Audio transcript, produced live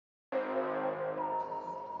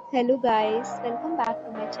Hello guys, welcome back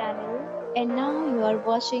to my channel. And now you are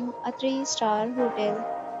watching a 3-star hotel.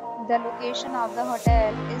 The location of the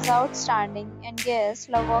hotel is outstanding and guests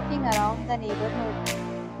love walking around the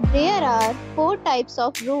neighborhood. There are 4 types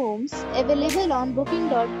of rooms available on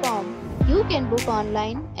booking.com. You can book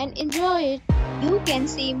online and enjoy it. You can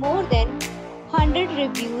see more than 100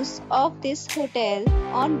 reviews of this hotel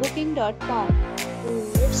on booking.com.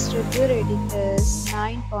 Its review rating is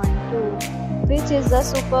 9.2, which is the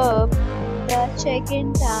superb. The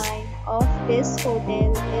check-in time of this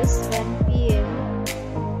hotel is 1 p.m.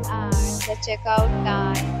 and the check-out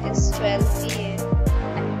time is 12 p.m.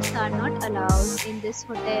 Pets are not allowed in this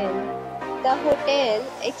hotel. The hotel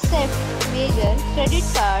accepts major credit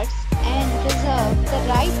cards and reserves the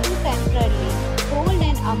right to temporarily hold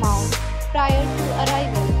an amount prior to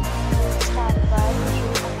arrival. Stand by to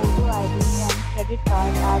show a photo ID and credit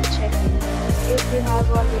card at check-in. If you have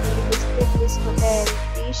already visited this hotel,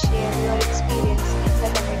 please share your experience in the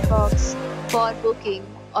comment box. For booking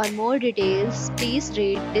or more details, please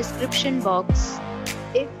read description box.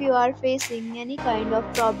 If you are facing any kind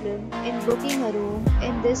of problem in booking a room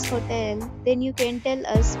in this hotel, then you can tell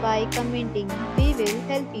us by commenting. We will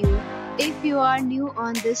help you. If you are new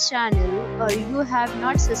on this channel or you have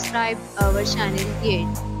not subscribed our channel yet,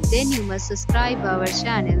 then you must subscribe our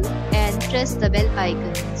channel and press the bell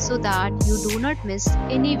icon so that you do not miss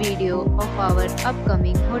any video of our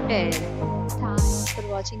upcoming hotel. Thanks for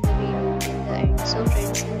watching the video till the end. So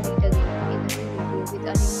friends, we'll meet again in a new video with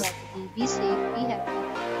a new property. Be safe, be happy.